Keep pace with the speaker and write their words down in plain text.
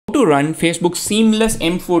to run Facebook's Seamless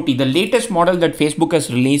M4T, the latest model that Facebook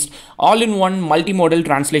has released, all-in-one multimodal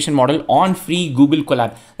translation model on free Google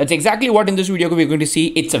Colab. That's exactly what in this video we're going to see.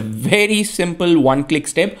 It's a very simple one-click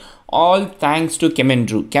step, all thanks to Kevin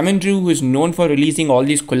Drew, who is known for releasing all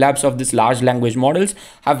these collabs of these large language models,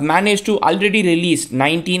 have managed to already release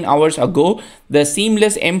 19 hours ago the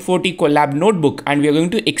Seamless M4T Colab notebook, and we are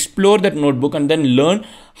going to explore that notebook and then learn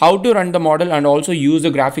how to run the model and also use the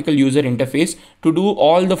graphical user interface to do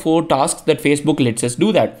all the 4 tasks that Facebook lets us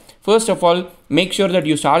do that. First of all, make sure that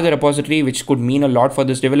you start the repository, which could mean a lot for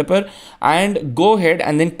this developer, and go ahead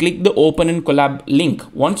and then click the Open in Colab link.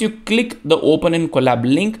 Once you click the Open in Colab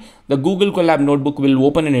link, the Google Colab notebook will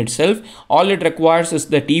open in itself. All it requires is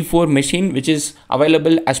the T4 machine, which is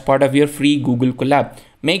available as part of your free Google Colab.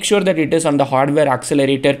 Make sure that it is on the hardware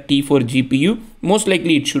accelerator T4 GPU. Most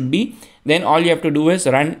likely it should be. Then all you have to do is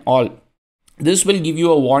run all. This will give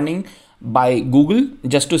you a warning by Google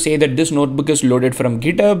just to say that this notebook is loaded from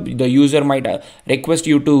GitHub. The user might request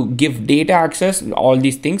you to give data access, all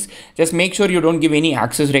these things. Just make sure you don't give any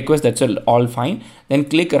access request. That's all fine. Then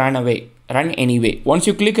click run anyway. Once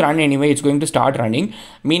you click run anyway, it's going to start running.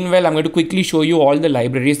 Meanwhile, I'm going to quickly show you all the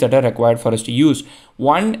libraries that are required for us to use.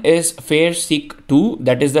 One is FairSeek2.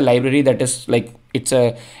 That is the library that is like, it's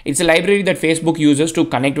a library that Facebook uses to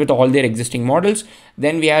connect with all their existing models.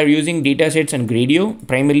 Then we are using datasets and Gradio,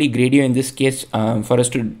 primarily Gradio in this case, for us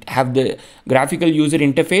to have the graphical user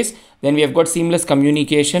interface. Then we have got Seamless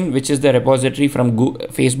Communication, which is the repository from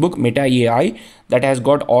Facebook Meta AI that has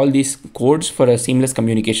got all these codes for a seamless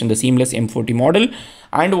communication, the Seamless M4T model.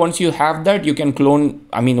 And once you have that, you can clone,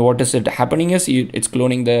 what is it happening is it's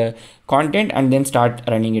cloning the content and then start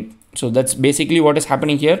running it. So that's basically what is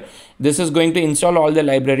happening here. This is going to install all the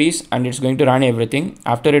libraries and it's going to run everything.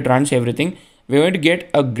 After it runs everything, we're going to get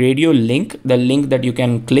a Gradio link, the link that you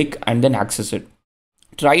can click and then access it.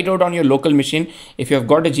 Try it out on your local machine. If you have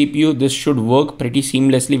got a GPU, this should work pretty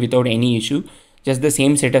seamlessly without any issue. Just the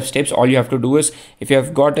same set of steps. All you have to do is, if you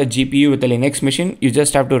have got a GPU with a Linux machine, you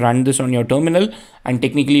just have to run this on your terminal and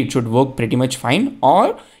technically it should work pretty much fine.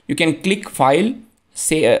 Or you can click File,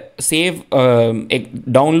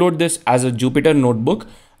 download this as a Jupyter notebook,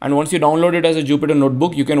 and once you download it as a Jupyter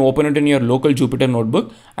notebook, you can open it in your local Jupyter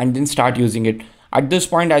notebook and then start using it. At this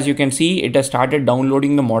point, as you can see, it has started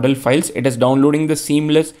downloading the model files. It is downloading the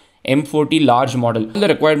Seamless M4T large model. The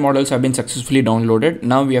required models have been successfully downloaded.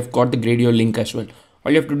 Now we have got the Gradio link as well.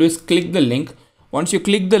 All you have to do is click the link. Once you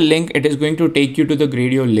click the link, it is going to take you to the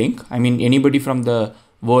Gradio link. Anybody from the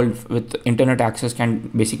world with internet access can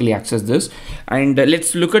basically access this. And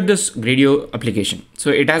let's look at this Gradio application. So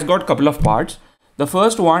it has got a couple of parts. The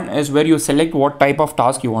first one is where you select what type of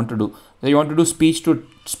task you want to do. So you want to do speech to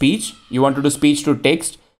speech, you want to do speech to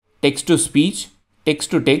text, text to speech,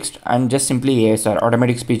 text to text, and just simply ASR,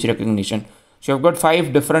 automatic speech recognition. So you've got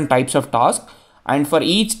 5 different types of tasks, and for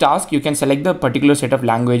each task you can select the particular set of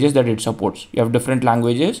languages that it supports. You have different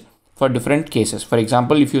languages for different cases. For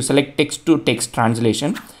example, if you select text to text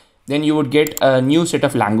translation, then you would get a new set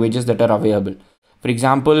of languages that are available. For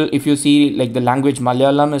example, if you see like the language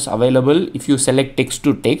Malayalam is available if you select text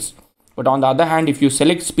to text, but on the other hand, if you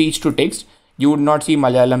select speech to text, you would not see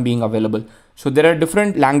Malayalam being available. So there are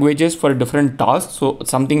different languages for different tasks. So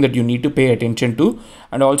it's something that you need to pay attention to,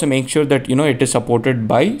 and also make sure that it is supported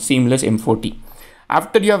by Seamless M4T.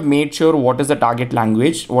 After you have made sure what is the target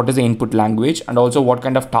language, what is the input language, and also what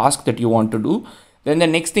kind of task that you want to do, then the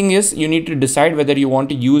next thing is you need to decide whether you want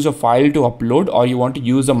to use a file to upload or you want to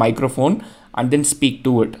use a microphone and then speak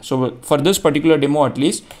to it. So for this particular demo, at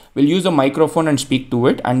least, we'll use a microphone and speak to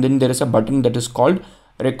it. And then there is a button that is called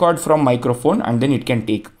record from microphone, and then it can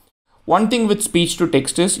take. One thing with speech to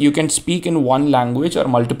text is you can speak in one language or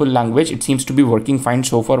multiple language. It seems to be working fine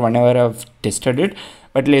so far whenever I've tested it,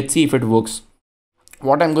 but let's see if it works.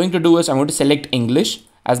 What I'm going to do is I'm going to select English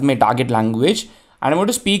as my target language, and I'm going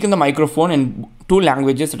to speak in the microphone in 2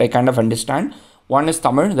 languages that I kind of understand. One is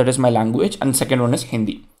Tamil, that is my language, and second one is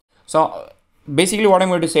Hindi. So basically what I'm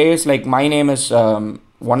going to say is like, my name is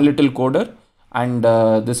One Little Coder, and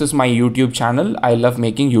this is my YouTube channel. I love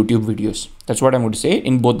making YouTube videos. That's what I'm going to say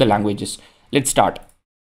in both the languages. Let's start.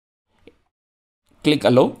 Click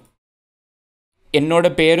allow. என்னோட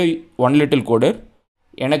பேரு One Little Coder.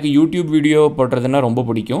 எனக்கு YouTube video போடுறதுன்னா ரொம்ப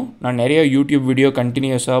பிடிக்கும். நான் நிறைய YouTube video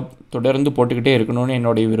கண்டினியூஸாக தொடர்ந்து போட்டுக்கிட்டே இருக்கணும்னு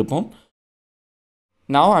என்னுடைய விருப்பம்.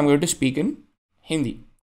 Now I'm going to speak in Hindi.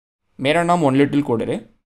 मेरा नाम One Little Coder है.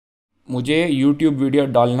 मुझे यूट्यूब वीडियो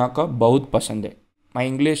डालना का बहुत पसंद है.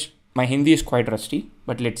 My Hindi is quite rusty,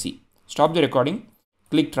 but let's see. Stop the recording.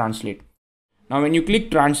 Click translate. Now when you click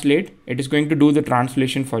translate, it is going to do the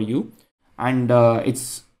translation for you, and it's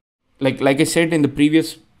like I said in the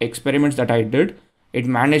previous experiments that I did, it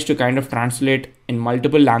managed to kind of translate in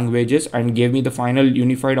multiple languages and gave me the final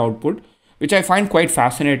unified output, which I find quite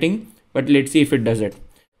fascinating. But let's see if it does it.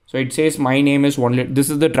 So it says, my name is this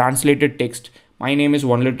is the translated text. My name is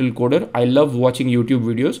One Little Coder. I love watching YouTube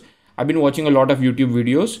videos. I've been watching a lot of YouTube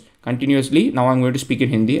videos continuously. Now I'm going to speak in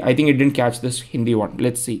Hindi. I think it didn't catch this Hindi one.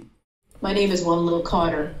 Let's see. My name is One Little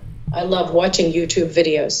Coder. I love watching YouTube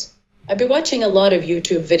videos. I've been watching a lot of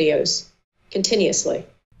YouTube videos continuously.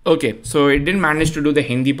 Okay, so it didn't manage to do the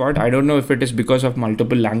Hindi part. I don't know if it is because of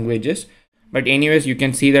multiple languages. But anyways, you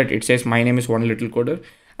can see that it says, my name is One Little Coder.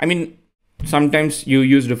 I mean, sometimes you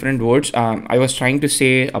use different words. I was trying to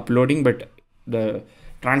say uploading, but the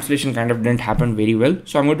translation kind of didn't happen very well.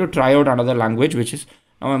 So I'm going to try out another language, which is,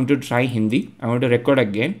 now I'm going to try Hindi. I'm going to record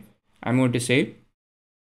again. I'm going to say,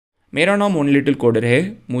 मेरा नाम one little coder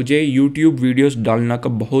है, मुझे YouTube videos डालना का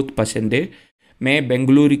बहुत पसंद है, मैं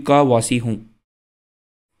बेंगलुरु का वासी हूँ.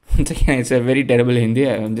 It's a very terrible Hindi.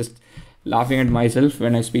 I'm just laughing at myself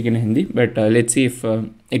when I speak in Hindi, but let's see if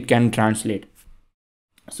it can translate.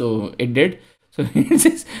 So it did. So it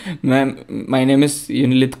says, my name is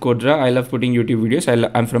Unilith Kodra. I love putting YouTube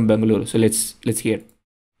videos. I'm from Bangalore. So let's hear.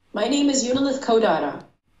 My name is Unilith Kodara.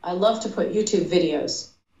 I love to put YouTube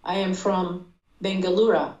videos. I am from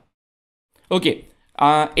Bangalore. Okay.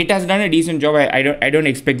 It has done a decent job. I don't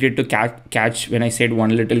expect it to catch when I said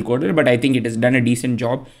One Little Coder, but I think it has done a decent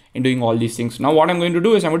job in doing all these things. Now what I'm going to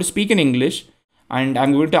do is I'm going to speak in English and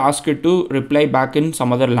I'm going to ask it to reply back in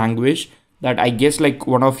some other language that I guess like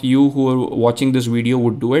one of you who are watching this video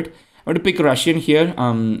would do it. I'm going to pick Russian here.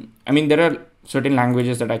 I mean, there are certain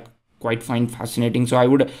languages that I quite find fascinating. So I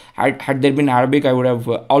would, had there been Arabic, I would have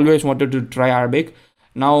always wanted to try Arabic.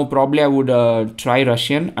 Now probably I would try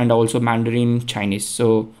Russian and also Mandarin Chinese.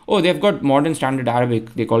 So, oh, they've got modern standard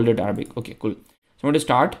Arabic. They called it Arabic. Okay, cool. So I'm going to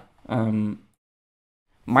start.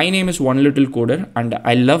 My name is One Little Coder and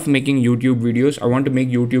I love making YouTube videos. I want to make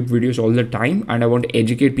YouTube videos all the time and I want to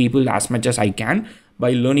educate people as much as I can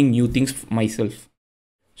by learning new things myself.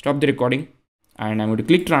 Stop the recording and I'm going to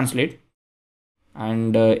click translate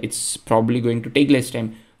and it's probably going to take less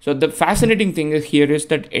time. So the fascinating thing here is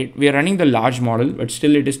that we are running the large model, but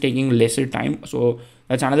still it is taking lesser time. So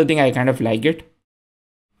that's another thing I kind of like it.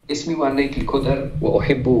 اسمي وان ليتل كودر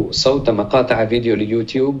وأحب صوت مقاطع فيديو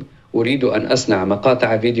ليوتيوب. أريد أن أصنع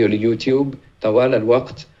مقاطع فيديو ليوتيوب طوال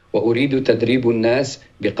الوقت وأريد تدريب الناس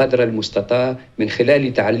بقدر المستطاع من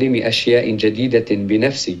خلال تعلم أشياء جديدة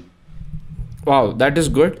بنفسي. Wow, that is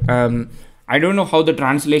good. I don't know how the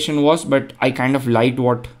translation was, but I kind of liked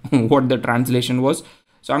what the translation was.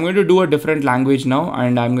 So I'm going to do a different language now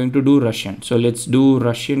and I'm going to do Russian. So let's do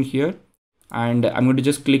Russian here and I'm going to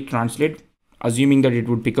just click translate, assuming that it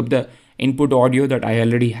would pick up the input audio that I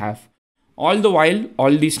already have. All the while,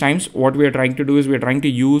 all these times, what we are trying to do is we are trying to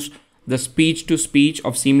use the speech to speech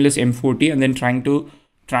of SeamlessM4T and then trying to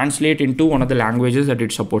translate into one of the languages that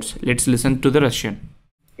it supports. Let's listen to the Russian.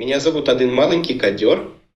 Меня зовут один маленький кодер.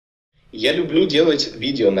 Я люблю делать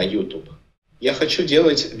видео на YouTube. Я хочу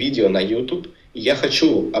делать видео на YouTube. Я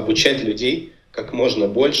хочу обучать людей как можно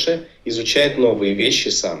больше, изучать новые вещи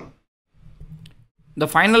сам. The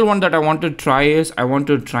final one that I want to try is I want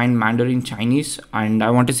to try in Mandarin Chinese and I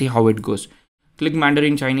want to see how it goes. Click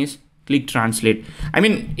Mandarin Chinese, click translate. I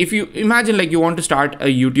mean, if you imagine like you want to start a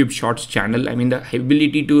YouTube Shorts channel, I mean the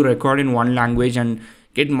ability to record in one language and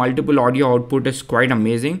get multiple audio output is quite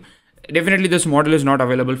amazing. Definitely this model is not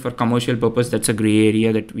available for commercial purpose. That's a gray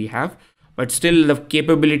area that we have. But still the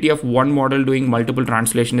capability of one model doing multiple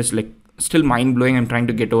translation is like still mind blowing. I'm trying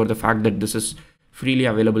to get over the fact that this is freely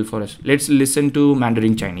available for us. Let's listen to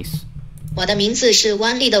Mandarin Chinese. 我的名字是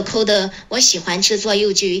One Little Coder， 我喜欢制作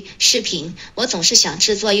YouTube 视频，我总是想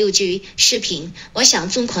制作 YouTube 视频，我想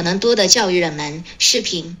尽可能多的教育人们视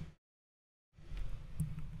频。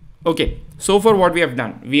 Okay, so far what we have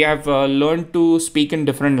done, we have learned to speak in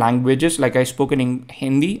different languages. Like I spoke in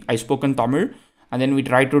Hindi, I spoke in Tamil, and then we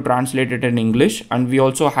tried to translate it in English. And we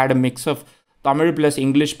also had a mix of Tamil plus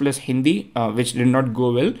English plus Hindi, which did not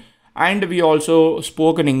go well. And we also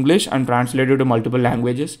spoke in English and translated to multiple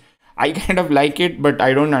languages. I kind of like it, but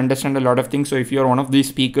I don't understand a lot of things. So if you're one of these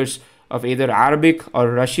speakers of either Arabic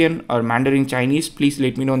or Russian or Mandarin Chinese, please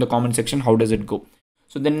let me know in the comment section how does it go.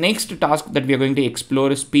 So the next task that we are going to explore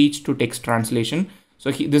is speech to text translation.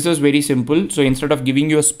 So this is very simple. So instead of giving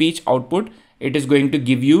you a speech output, it is going to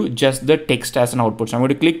give you just the text as an output. So I'm going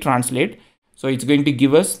to click translate. So it's going to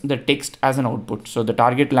give us the text as an output. So the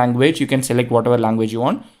target language, you can select whatever language you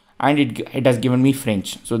want. And it has given me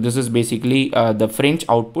French. So this is basically the French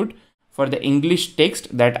output for the English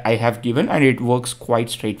text that I have given, and it works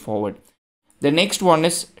quite straightforward. The next one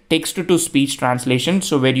is text to speech translation.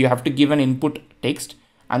 So where you have to give an input text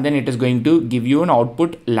and then it is going to give you an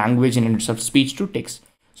output language in terms of speech to text.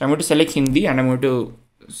 So I'm going to select Hindi and I'm going to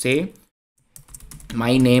say,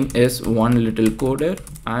 my name is One Little Coder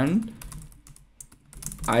and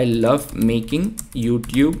I love making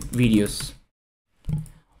YouTube videos.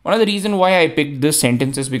 One of the reasons why I picked this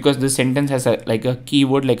sentence is because this sentence has a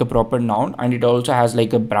keyword, like a proper noun, and it also has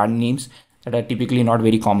like a brand names that are typically not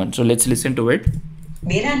very common. So let's listen to it.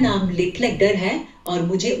 मेरा नाम लिटलेक्टर है और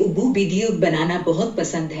मुझे उबू video बनाना बहुत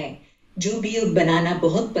पसंद है। जो video बनाना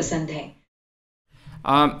बहुत पसंद है।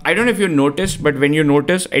 I don't know if you noticed, but when you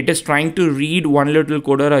notice, it is trying to read One Little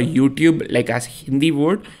Coder or YouTube like as Hindi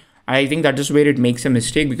word. I think that is where it makes a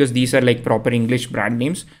mistake because these are like proper English brand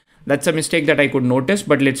names. That's a mistake that I could notice,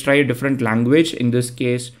 but let's try a different language. In this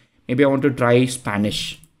case, maybe I want to try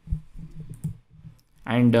Spanish.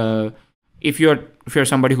 And if you're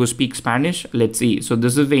somebody who speaks Spanish, let's see. So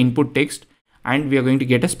this is the input text and we are going to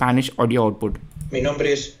get a Spanish audio output. Mi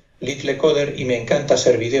nombre es Little Coder y me encanta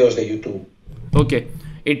hacer videos de YouTube. Okay,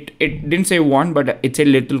 it didn't say one, but it's a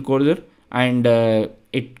Little Coder, and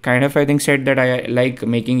it kind of, I think, said that I like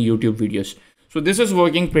making YouTube videos. So this is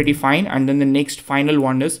working pretty fine. And then the next final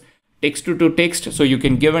one is text to text. So you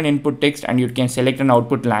can give an input text and you can select an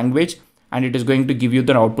output language and it is going to give you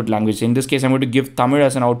the output language. In this case, I'm going to give Tamil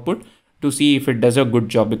as an output to see if it does a good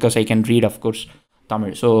job because I can read, of course,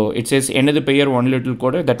 Tamil. So it says enadu peyar One Little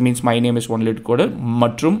Coder. That means my name is One Little Coder.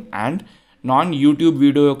 Matrum and non-YouTube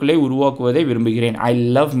videoக்களை உருவாக்குவதை விரும்புகிறேன். I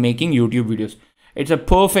love making YouTube videos. It's a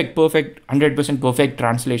perfect 100% perfect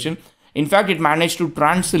translation. In fact, it managed to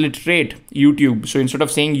transliterate YouTube. So instead of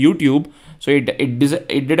saying YouTube, so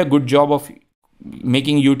it did a good job of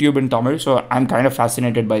making YouTube in Tamil. So I'm kind of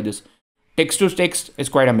fascinated by this. Text to text is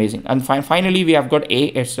quite amazing. And finally, we have got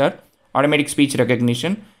ASR, automatic speech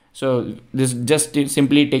recognition. So this just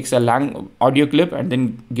simply takes a audio clip and then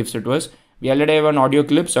gives it to us. We already have an audio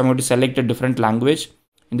clip, so I'm going to select a different language.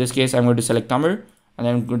 In this case, I'm going to select Tamil and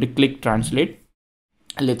then I'm going to click translate.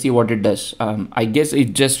 Let's see what it does. I guess it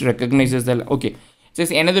just recognizes the, okay. It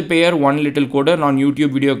says another pair, One Little Coder, non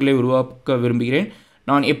YouTube videoக்களை உருவாக்க விரும்புகிறேன்.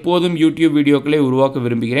 நான் எப்போதும் YouTube வீடியோக்களை உருவாக்க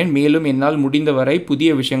விரும்புகிறேன். மேலும் என்னால் முடிந்தவரை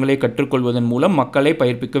புதிய விஷயங்களை கற்றுக்கொள்வதன் மூலம் மக்களை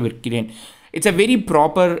பயிர்ப்பிக்க விருக்கிறேன். It's a very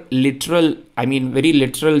proper literal, very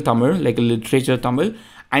literal Tamil, like a literature Tamil.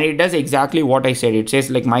 And it does exactly what I said. It says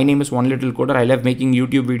like, my name is One Little Coder. I love making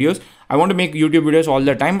YouTube videos. I want to make YouTube videos all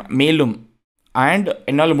the time. Melum. And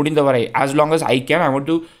ennal mudindavarai, as long as I can, I want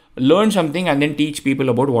to learn something and then teach people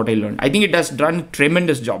about what I learned. I think it has done a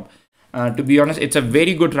tremendous job. To be honest, it's a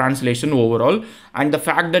very good translation overall. And the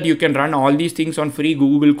fact that you can run all these things on free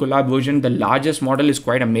Google Colab version, the largest model, is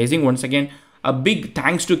quite amazing. Once again, a big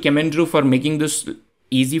thanks to Kemendru for making this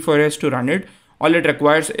easy for us to run it. All it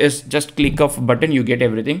requires is just click of a button, you get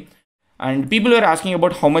everything. And people were asking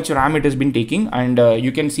about how much RAM it has been taking, and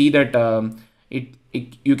you can see that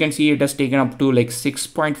it has taken up to like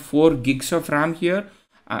 6.4 gigs of RAM here.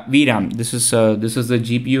 VRAM. This is the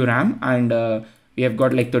GPU RAM, and we have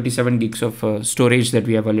got like 37 gigs of storage that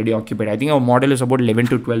we have already occupied. I think our model is about 11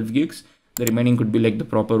 to 12 gigs. The remaining could be like the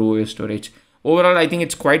proper OS storage. Overall, I think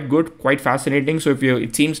it's quite good, quite fascinating. So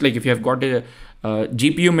it seems like if you have got a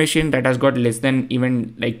GPU machine that has got less than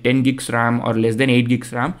even like 10 gigs RAM or less than 8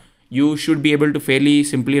 gigs RAM, you should be able to fairly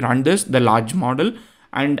simply run the large model.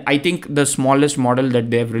 And I think the smallest model that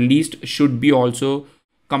they have released should be also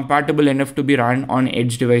compatible enough to be run on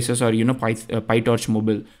edge devices or PyTorch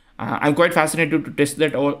mobile. I'm quite fascinated to test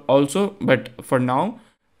that also, but for now,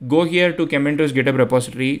 go here to Kemendru's GitHub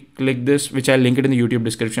repository, click this, which I'll link it in the YouTube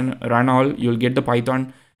description, run all, you'll get the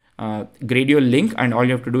Python Gradio link, and all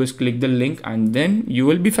you have to do is click the link and then you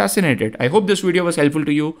will be fascinated. I hope this video was helpful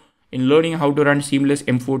to you in learning how to run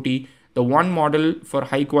SeamlessM4T, the one model for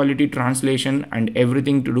high quality translation and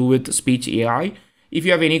everything to do with speech AI. If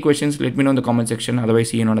you have any questions, let me know in the comment section. Otherwise,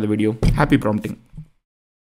 see you in another video. Happy prompting.